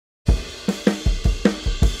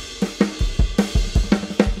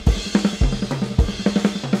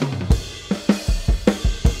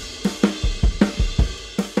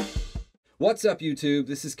What's up, YouTube?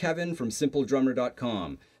 This is Kevin from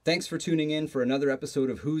Simpledrummer.com. Thanks for tuning in for another episode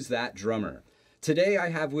of Who's That Drummer? Today I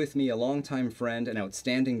have with me a longtime friend and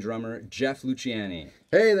outstanding drummer, Jeff Luciani.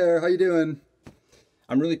 Hey there, how you doing?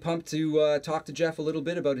 I'm really pumped to talk to Jeff a little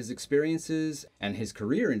bit about his experiences and his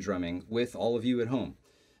career in drumming with all of you at home.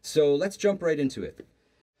 So let's jump right into it.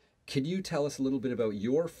 Could you tell us a little bit about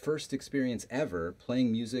your first experience ever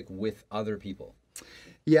playing music with other people?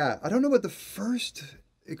 Yeah, I don't know about the first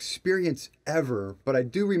experience ever, but I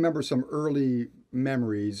do remember some early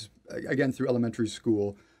memories, again through elementary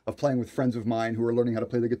school, of playing with friends of mine who were learning how to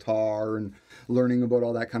play the guitar and learning about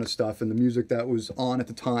all that kind of stuff and the music that was on at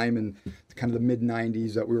the time and kind of the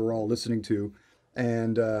mid-90s that we were all listening to.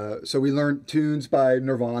 And so we learned tunes by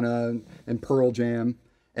Nirvana and Pearl Jam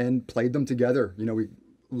and played them together. You know, we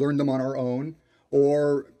learned them on our own,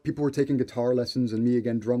 or people were taking guitar lessons and me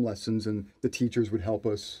again drum lessons, and the teachers would help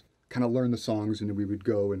us kind of learn the songs, and we would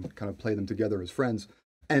go and kind of play them together as friends.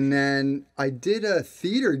 And then I did a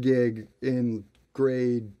theater gig in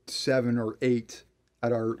grade 7 or 8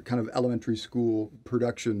 at our kind of elementary school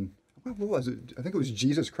production. What was it? I think it was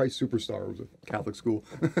Jesus Christ Superstar. It was a Catholic school.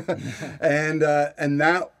 and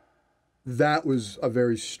that was a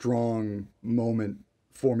very strong moment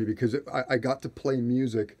for me because I got to play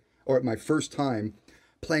music, or at my first time,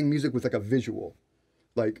 playing music with like a visual.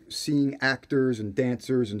 Like seeing actors and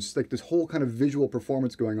dancers and like this whole kind of visual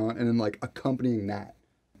performance going on and then like accompanying that.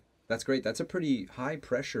 That's great. That's a pretty high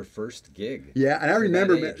pressure first gig. Yeah, and I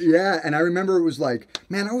remember it was like,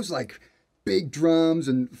 man, I was like big drums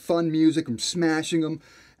and fun music. I'm smashing them.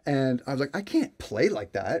 And I was like, I can't play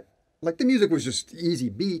like that. Like the music was just easy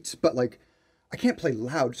beats, but like I can't play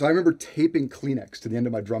loud. So I remember taping Kleenex to the end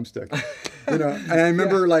of my drumstick. You know, and I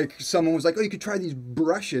remember like someone was like, oh, you could try these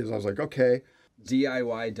brushes. I was like, okay.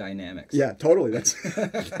 DIY dynamics. Yeah, totally. That's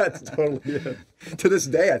totally it. To this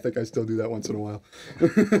day, I think I still do that once in a while.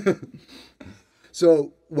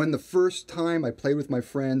 So when the first time I played with my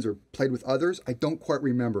friends or played with others, I don't quite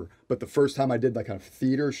remember. But the first time I did like a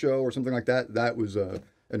theater show or something like that, that was a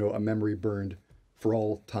memory burned for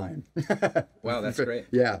all time. Wow, that's great.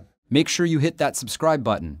 Yeah. Make sure you hit that subscribe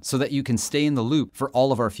button so that you can stay in the loop for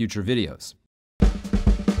all of our future videos.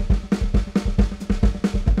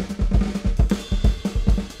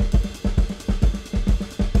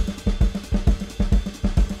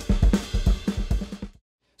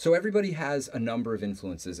 So everybody has a number of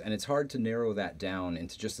influences, and it's hard to narrow that down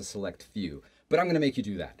into just a select few. But I'm going to make you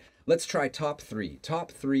do that. Let's try top three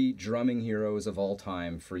drumming heroes of all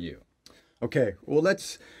time for you. Okay, well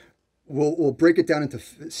we'll break it down into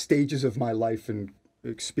stages of my life and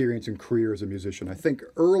experience and career as a musician. I think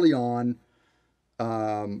early on,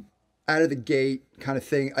 out of the gate kind of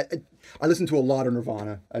thing, I listened to a lot of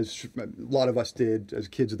Nirvana, as a lot of us did as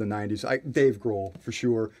kids of the 90s. Dave Grohl, for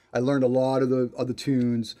sure. I learned a lot of the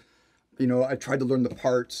tunes. You know, I tried to learn the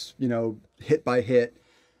parts, you know, hit by hit.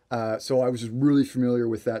 So I was just really familiar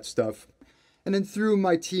with that stuff. And then through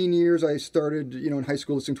my teen years, I started, you know, in high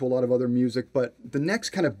school listening to a lot of other music. But the next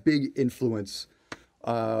kind of big influence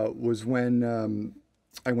was when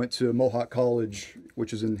I went to Mohawk College,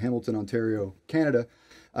 which is in Hamilton, Ontario, Canada.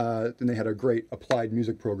 And they had a great applied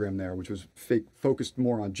music program there, which was focused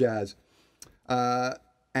more on jazz.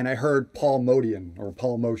 And I heard Paul Motian, or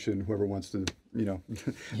Paul Motion, whoever wants to, you know,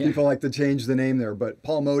 people like to change the name there, but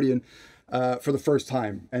Paul Motian for the first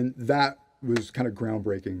time. And that was kind of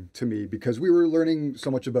groundbreaking to me because we were learning so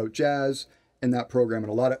much about jazz in that program, and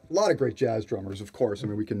a lot of great jazz drummers, of course. I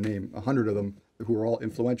mean, we can name 100 of them who are all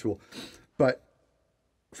influential. But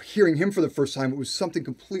hearing him for the first time, it was something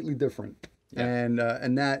completely different. Yeah.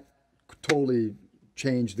 And that totally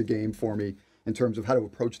changed the game for me in terms of how to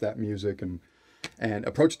approach that music and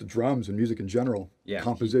approach the drums and music in general. Yeah,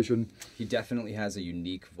 composition. He definitely has a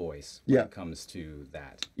unique voice when it comes to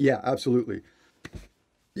that. Yeah, absolutely.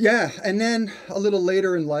 Yeah, and then a little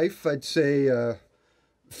later in life, I'd say,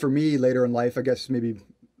 for me, later in life, I guess maybe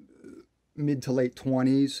mid to late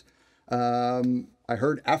 20s, I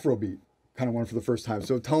heard Afrobeat, kind of one for the first time.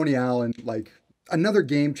 So Tony Allen, like, another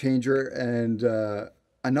game changer and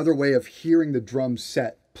another way of hearing the drum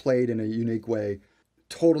set played in a unique way.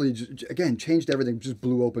 Totally, again, changed everything, just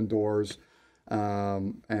blew open doors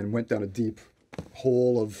and went down a deep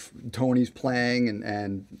hole of Tony's playing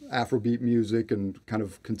and Afrobeat music and kind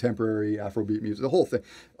of contemporary Afrobeat music, the whole thing,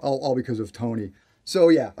 all because of Tony. So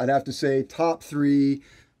yeah, I'd have to say top three,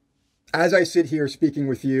 as I sit here speaking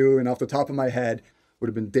with you and off the top of my head, would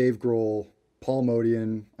have been Dave Grohl, Paul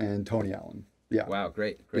Motian, and Tony Allen. Yeah. Wow,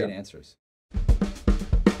 great answers.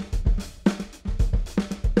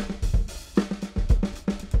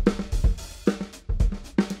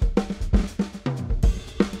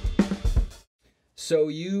 So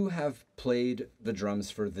you have played the drums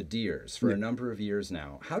for the Deers for a number of years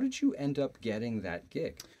now. How did you end up getting that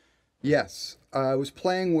gig? Yes, I was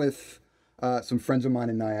playing with some friends of mine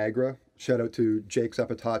in Niagara. Shout out to Jake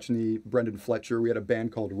Zapatachny, Brendan Fletcher. We had a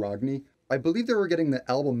band called Rogni. I believe they were getting the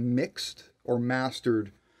album mixed or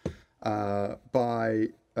mastered by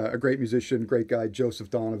a great musician, great guy, Joseph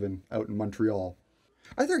Donovan, out in Montreal.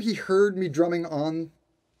 Either he heard me drumming on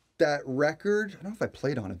that record. I don't know if I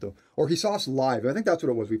played on it though, or he saw us live. I think that's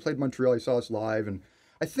what it was. We played Montreal. He saw us live, and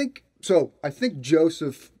I think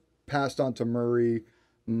Joseph passed on to Murray,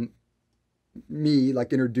 me,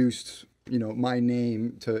 like introduced my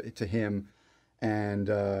name to him, and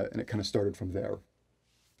it kind of started from there.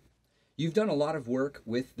 You've done a lot of work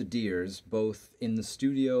with the Deers, both in the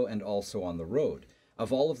studio and also on the road.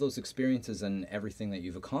 Of all of those experiences and everything that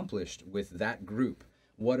you've accomplished with that group,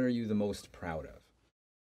 what are you the most proud of?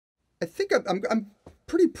 I think I'm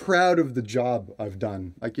pretty proud of the job I've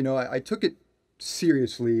done. Like, I took it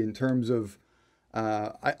seriously in terms of,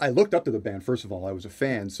 I looked up to the band, first of all. I was a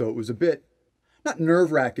fan, so it was a bit, not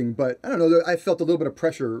nerve-wracking, but I don't know, I felt a little bit of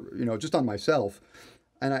pressure, just on myself.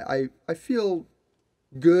 And I feel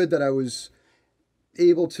good that I was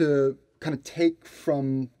able to kind of take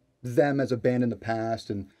from them as a band in the past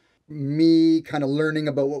and me kind of learning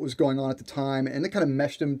about what was going on at the time, and it kind of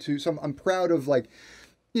meshed them to some. I'm proud of, like,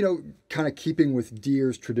 kind of keeping with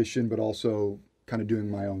Deer's tradition, but also kind of doing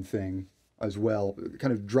my own thing as well,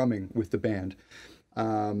 kind of drumming with the band.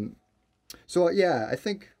 So yeah, I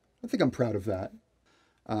think I'm proud of that.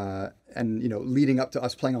 And leading up to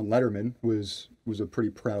us playing on Letterman was a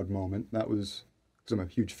pretty proud moment. That was because I'm a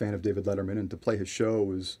huge fan of David Letterman, and to play his show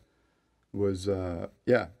was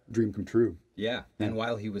dream come true. Yeah, and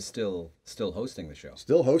while he was still hosting the show.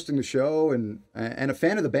 Still hosting the show, and a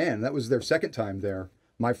fan of the band. That was their second time there.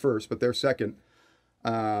 My first, but their second.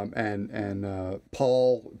 And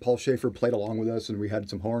Paul Schaefer played along with us, and we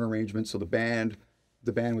had some horn arrangements. So the band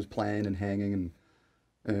was playing and hanging,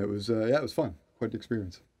 and it was it was fun. Quite the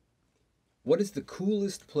experience. What is the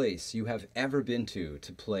coolest place you have ever been to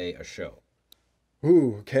play a show?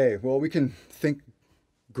 Ooh, okay. Well, we can think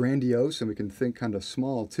grandiose and we can think kind of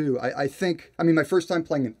small too. I think my first time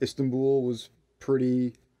playing in Istanbul was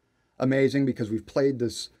pretty amazing because we've played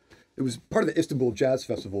this. It was part of the Istanbul Jazz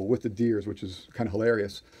Festival with the Deers, which is kind of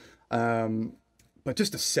hilarious. But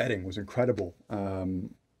just the setting was incredible. We're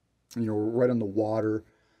right on the water,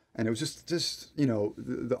 and it was just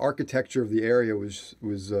the architecture of the area was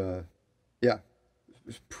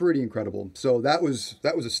pretty incredible. So that was a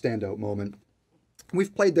standout moment.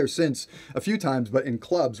 We've played there since a few times, but in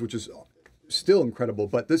clubs, which is still incredible.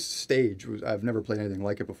 But this stage I've never played anything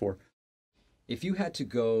like it before. If you had to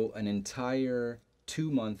go an entire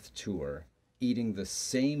 2-month tour eating the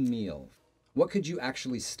same meal, what could you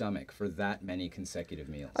actually stomach for that many consecutive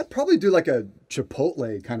meals? I'd probably do like a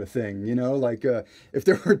Chipotle kind of thing, like if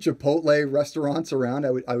there were Chipotle restaurants around,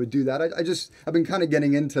 I would do that. I've been kind of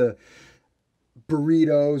getting into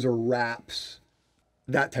burritos or wraps,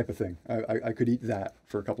 that type of thing. I could eat that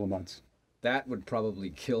for a couple of months. That would probably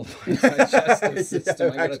kill my digestive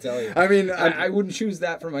system, I gotta tell you. I wouldn't choose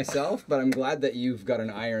that for myself, but I'm glad that you've got an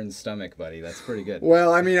iron stomach, buddy. That's pretty good.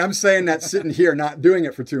 Well, I'm saying that sitting here, not doing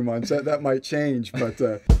it for 2 months, that might change, but...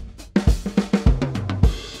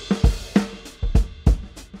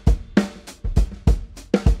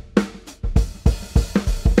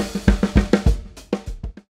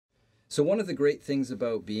 So one of the great things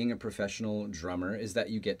about being a professional drummer is that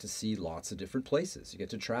you get to see lots of different places. You get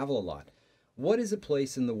to travel a lot. What is a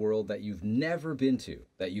place in the world that you've never been to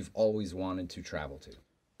that you've always wanted to travel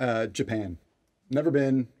to? Japan. Never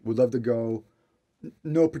been. Would love to go.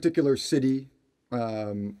 No particular city.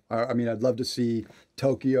 I'd love to see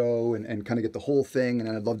Tokyo and kind of get the whole thing, and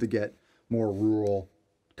I'd love to get more rural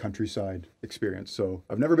countryside experience. So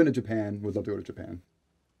I've never been to Japan. Would love to go to Japan.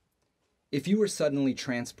 If you were suddenly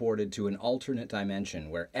transported to an alternate dimension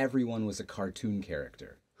where everyone was a cartoon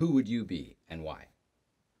character, who would you be and why?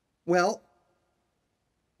 Well,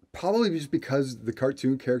 probably just because the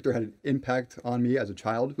cartoon character had an impact on me as a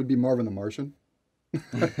child, would be Marvin the Martian.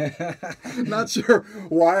 Not sure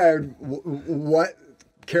why what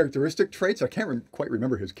characteristic traits. I can't quite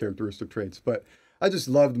remember his characteristic traits, but I just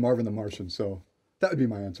loved Marvin the Martian, so that would be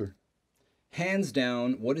my answer. Hands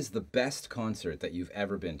down, what is the best concert that you've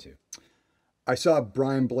ever been to? I saw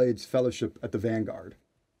Brian Blade's Fellowship at the Vanguard.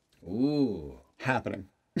 Ooh. Happening.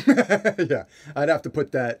 Yeah, I'd have to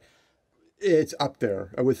put that. It's up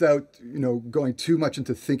there without, going too much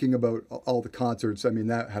into thinking about all the concerts.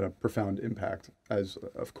 That had a profound impact, as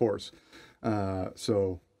of course.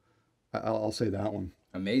 So I'll say that one.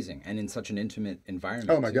 Amazing. And in such an intimate environment.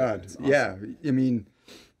 Oh my too. God. That's awesome. Yeah. I mean,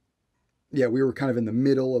 yeah, we were kind of in the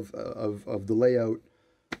middle of the layout.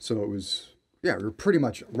 So it was, yeah, we were pretty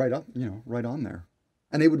much right up, right on there.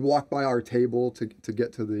 And they would walk by our table to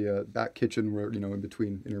get to the back kitchen where, in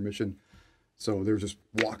between intermission. So they were just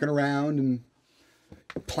walking around and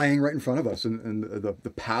playing right in front of us, and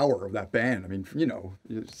the power of that band. I mean,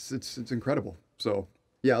 it's incredible. So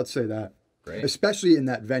yeah, let's say that. Great. Especially in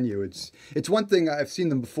that venue. It's one thing I've seen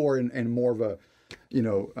them before in more of a,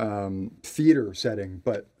 theater setting,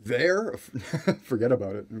 but there, forget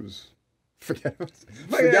about it. It was. Forget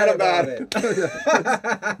about it.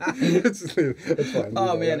 it's fine.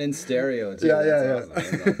 Oh man, in stereo too. Yeah. That's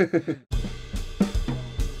awesome.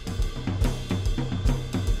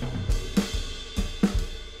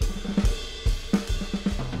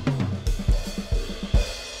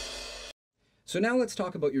 So now let's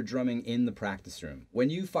talk about your drumming in the practice room. When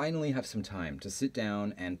you finally have some time to sit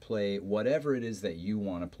down and play whatever it is that you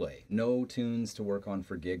want to play, no tunes to work on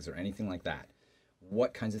for gigs or anything like that,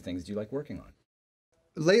 what kinds of things do you like working on?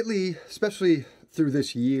 Lately, especially through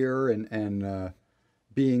this year and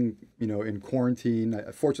being, in quarantine,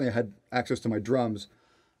 fortunately I had access to my drums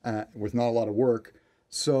with not a lot of work.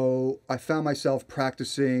 So I found myself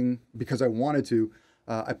practicing because I wanted to.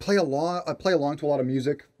 I play along to a lot of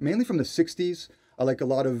music, mainly from the 60s. I like a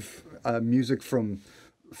lot of music from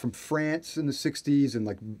France in the 60s and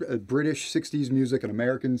like British 60s music and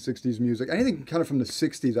American 60s music. Anything kind of from the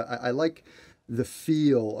 60s. I like the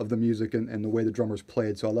feel of the music and the way the drummers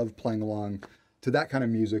played. So I love playing along to that kind of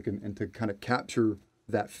music and to kind of capture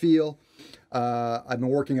that feel. I've been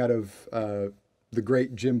working out of the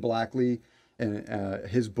great Jim Blackley and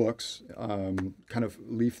his books, kind of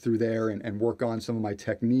leaf through there and work on some of my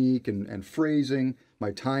technique and phrasing,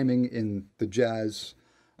 my timing in the jazz,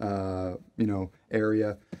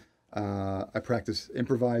 area. I practice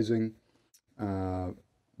improvising.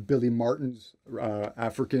 Billy Martin's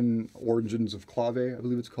African Origins of Clave, I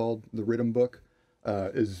believe it's called, the rhythm book,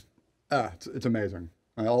 it's amazing.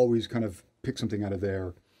 I always kind of pick something out of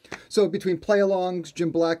there. So between play-alongs,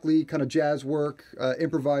 Jim Blackley, kind of jazz work,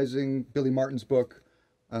 improvising, Billy Martin's book,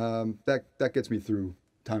 that gets me through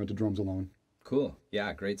time at the drums alone. Cool.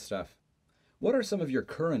 Yeah, great stuff. What are some of your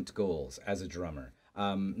current goals as a drummer?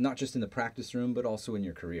 Not just in the practice room, but also in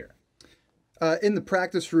your career? In the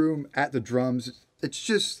practice room, at the drums, it's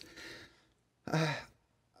just, I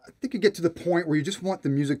think you get to the point where you just want the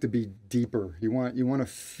music to be deeper. You want to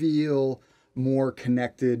feel more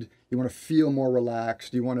connected. You want to feel more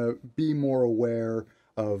relaxed. You want to be more aware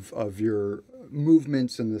of your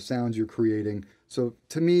movements and the sounds you're creating. So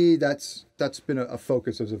to me, that's been a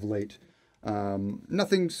focus as of late.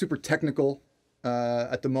 Nothing super technical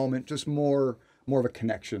at the moment, just more of a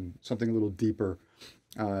connection, something a little deeper.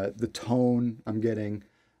 The tone I'm getting,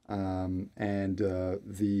 and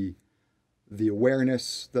the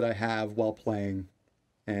awareness that I have while playing,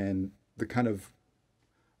 and the kind of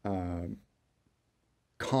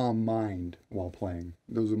calm mind while playing.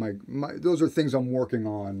 Those are those are things I'm working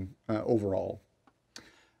on overall.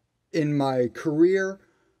 In my career,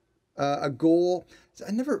 a goal,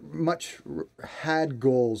 I never much had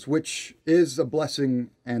goals, which is a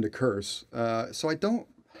blessing and a curse. So I don't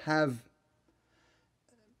have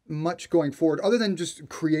much going forward other than just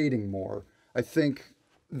creating more. I think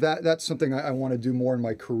that's something I want to do more in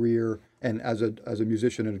my career and as a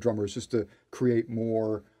musician and a drummer, is just to create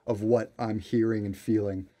more of what I'm hearing and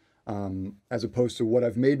feeling, as opposed to what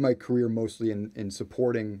I've made my career mostly in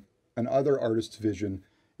supporting another artist's vision,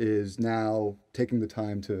 is now taking the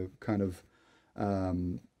time to kind of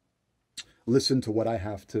listen to what I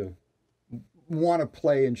have to want to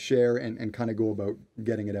play and share and kind of go about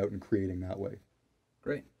getting it out and creating that way.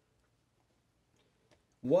 Great.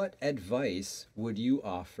 What advice would you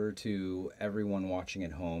offer to everyone watching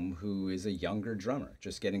at home who is a younger drummer,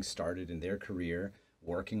 just getting started in their career,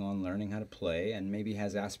 working on learning how to play, and maybe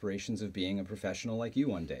has aspirations of being a professional like you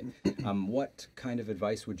one day? What kind of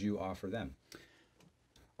advice would you offer them?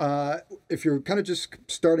 If you're kind of just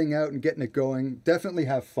starting out and getting it going, definitely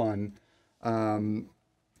have fun.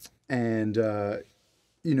 If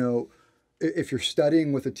you're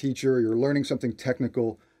studying with a teacher, you're learning something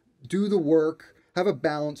technical, do the work. Have a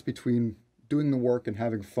balance between doing the work and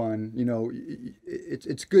having fun.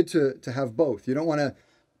 It's good to have both. You don't want to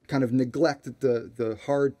kind of neglect the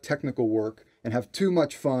hard technical work and have too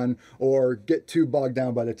much fun, or get too bogged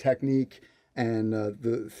down by the technique and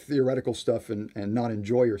the theoretical stuff and not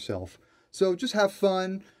enjoy yourself. So just have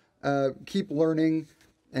fun, keep learning,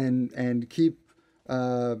 and keep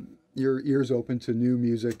your ears open to new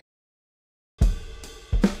music.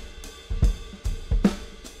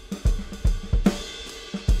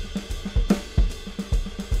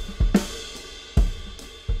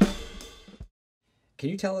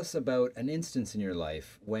 tell us about an instance in your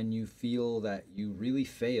life when you feel that you really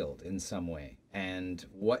failed in some way and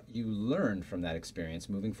what you learned from that experience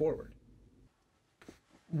moving forward?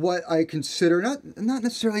 What I consider not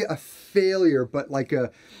necessarily a failure, but like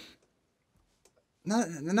a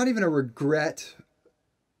not even a regret,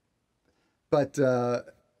 but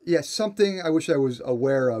yeah, something I wish I was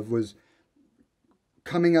aware of was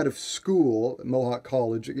coming out of school, Mohawk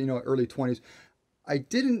College, you know, early 20s. I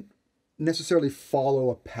didn't necessarily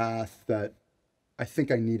follow a path that I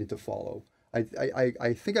think I needed to follow.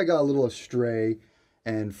 I think I got a little astray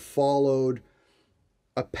and followed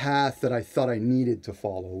a path that I thought I needed to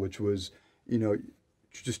follow, which was, you know,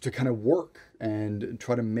 just to kind of work and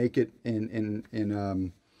try to make it in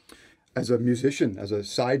as a musician, as a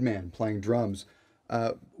sideman playing drums.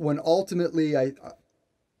 When ultimately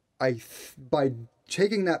by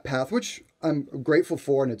taking that path, which I'm grateful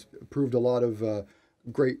for, and it's proved a lot of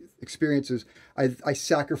great experiences, I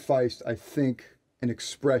sacrificed, I think, an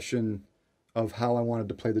expression of how I wanted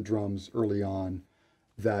to play the drums early on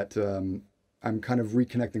that I'm kind of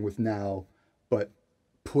reconnecting with now, but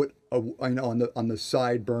put on the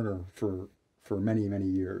side burner for many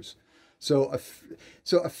years. So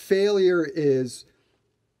a failure is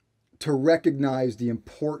to recognize the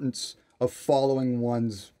importance of following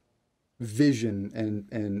one's vision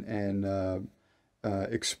and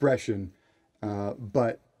expression,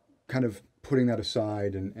 but kind of putting that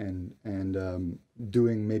aside and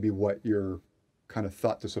doing maybe what you're kind of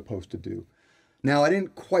thought to supposed to do. Now, I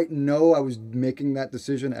didn't quite know I was making that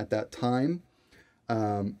decision at that time.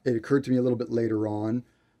 It occurred to me a little bit later on,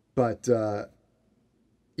 but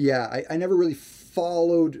yeah, I never really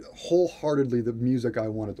followed wholeheartedly the music I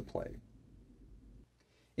wanted to play.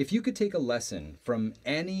 If you could take a lesson from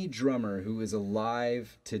any drummer who is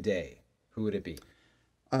alive today, who would it be?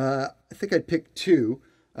 I think I'd pick two.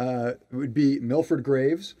 It would be Milford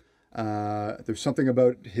Graves. There's something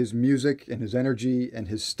about his music and his energy and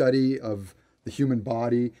his study of the human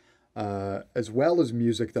body, as well as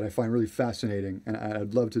music, that I find really fascinating. And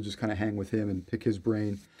I'd love to just kind of hang with him and pick his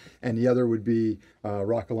brain. And the other would be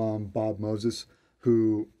rock alum Bob Moses,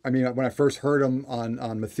 who, I mean, when I first heard him on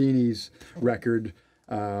Metheny's record,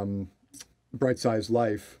 Bright Size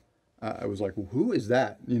Life, I was like, well, who is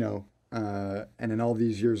that? You know, and then all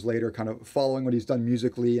these years later, kind of following what he's done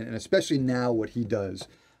musically, and especially now what he does,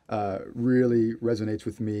 really resonates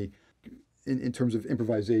with me. In terms of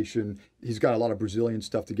improvisation, he's got a lot of Brazilian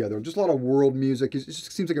stuff together, just a lot of world music. He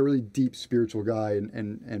just seems like a really deep spiritual guy,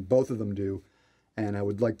 and both of them do. And I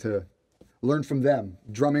would like to learn from them,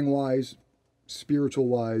 drumming wise, spiritual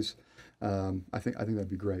wise. I think that'd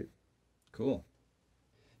be great. Cool.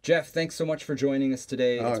 Jeff, thanks so much for joining us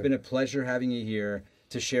today. It's been a pleasure having you here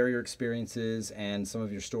to share your experiences and some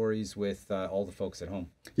of your stories with all the folks at home.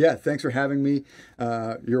 Yeah, thanks for having me.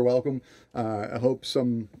 You're welcome. I hope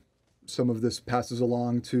some of this passes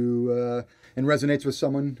along to and resonates with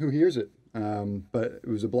someone who hears it. But it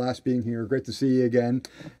was a blast being here. Great to see you again.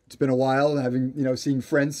 It's been a while having, seeing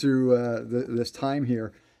friends through this time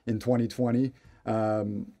here in 2020.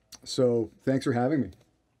 So thanks for having me.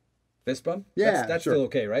 Fist bump? Yeah, that's sure. Still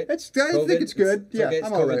okay, right? I think it's good. Yeah, okay,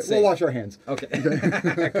 I'm all right. We'll wash our hands. Okay.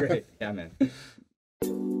 Great. Yeah, man.